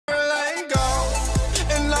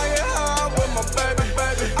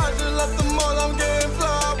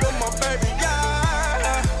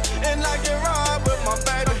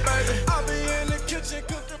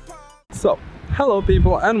So, hello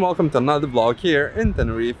people and welcome to another vlog here in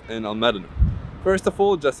Tenerife in Almedina. First of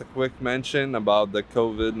all, just a quick mention about the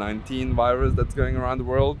COVID-19 virus that's going around the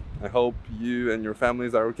world. I hope you and your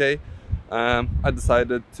families are okay. I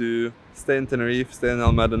decided to stay in Tenerife, stay in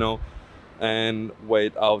Almedina and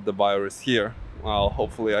wait out the virus here. Well,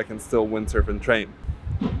 hopefully I can still windsurf and train.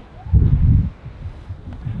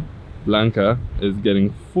 Blanca is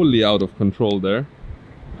getting fully out of control there.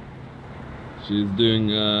 She's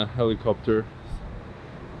doing a helicopter.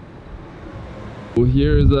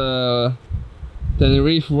 Here's a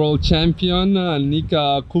Tenerife world champion,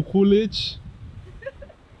 Nika Kukulic.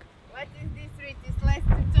 What is this, Rytis? Last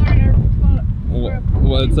tutorial for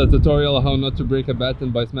Well, it's a tutorial how not to break a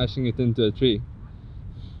baton by smashing it into a tree.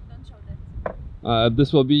 Don't show that.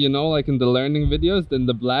 This will be, you know, like in the learning videos, then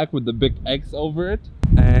the black with the big X over it.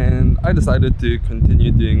 And I decided to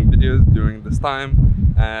continue doing videos during this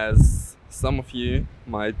time, as some of you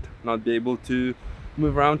might not be able to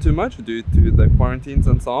move around too much due to the quarantines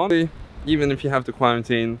and so on. Even if you have to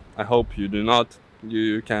quarantine, I hope you do not.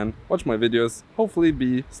 You can watch my videos, hopefully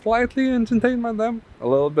be slightly entertained by them, a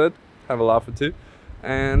little bit, have a laugh or two,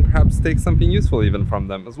 and perhaps take something useful even from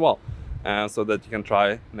them as well, so that you can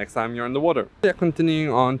try next time you're in the water. Yeah, continuing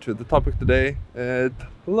on to the topic today, it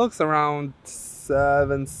looks around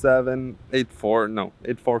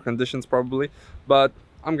 8-4 conditions probably, but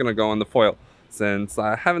I'm gonna go on the foil. Since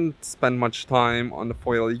I haven't spent much time on the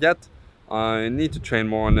foil yet, I need to train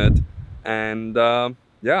more on it, and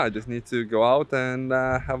yeah, I just need to go out and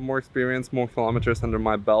have more experience, more kilometers under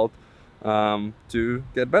my belt to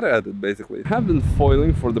get better at it, basically. I have been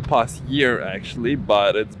foiling for the past year actually,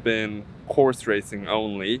 but it's been course racing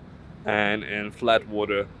only and in flat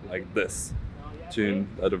water like this,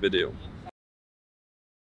 tuned at a video.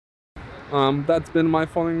 That's been my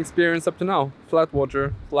foiling experience up to now. Flat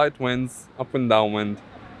water, light winds, up and downwind,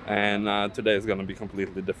 and today is gonna be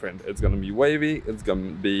completely different. It's gonna be wavy, it's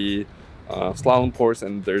gonna be slalom course,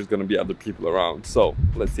 and there's gonna be other people around. So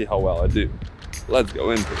let's see how well I do. Let's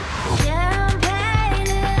go into it. Champagne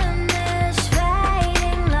in this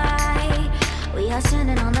fading light. We are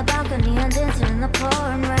standing on the balcony and dancing in the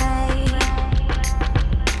pouring rain.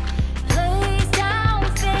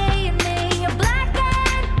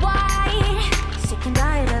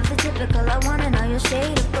 I wanna know your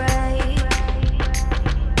shade of gray.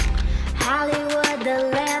 Hollywood, the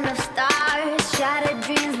land of stars. Shattered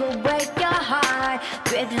dreams will break your heart.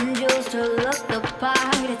 Draped in jewels to look the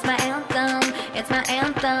part. It's my anthem, it's my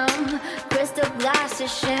anthem. Crystal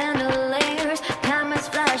glasses, chandeliers. Cameras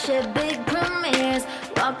flash at big premieres.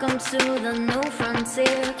 Welcome to the new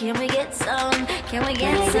frontier. Can we get some? Can we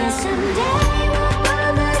get some? Maybe someday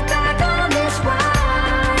we'll look back on this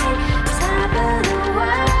ride. Top of the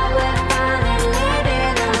world.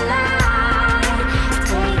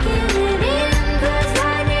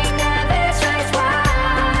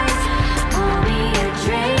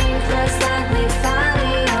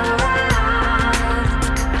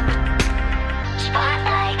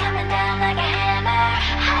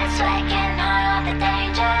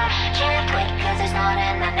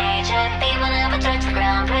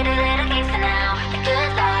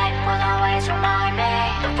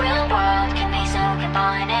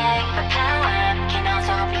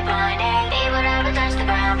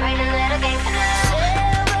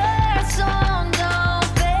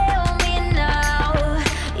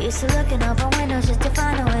 Looking over windows just to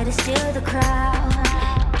find a way to steal the crowd.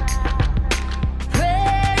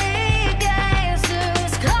 Pretty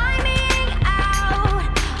gangsters climbing out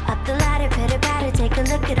up the ladder, pitter patter, take a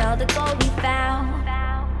look at all the gold we found.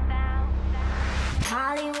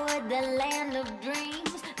 Hollywood, the land of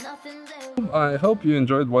dreams, nothing there. I hope you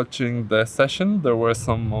enjoyed watching the session. There were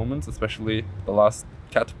some moments, especially the last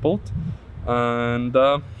catapult, and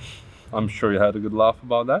I'm sure you had a good laugh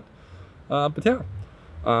about that. But yeah.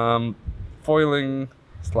 Foiling,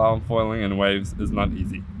 slalom foiling in waves is not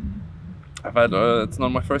easy. I've had it's not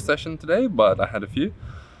my first session today, but I had a few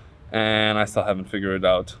and I still haven't figured it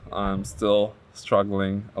out. I'm still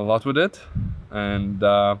struggling a lot with it, and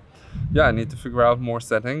yeah, I need to figure out more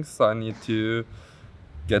settings. I need to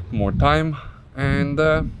get more time, and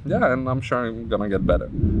yeah, and I'm sure I'm gonna get better.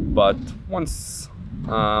 But once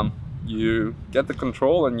you get the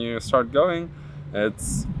control and you start going,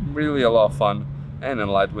 it's really a lot of fun. And in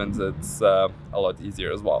light winds it's a lot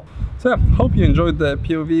easier as well. So yeah, hope you enjoyed the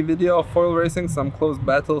POV video of foil racing, some close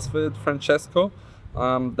battles with Francesco.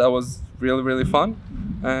 That was really fun,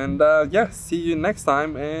 and yeah, see you next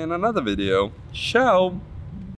time in another video. Ciao!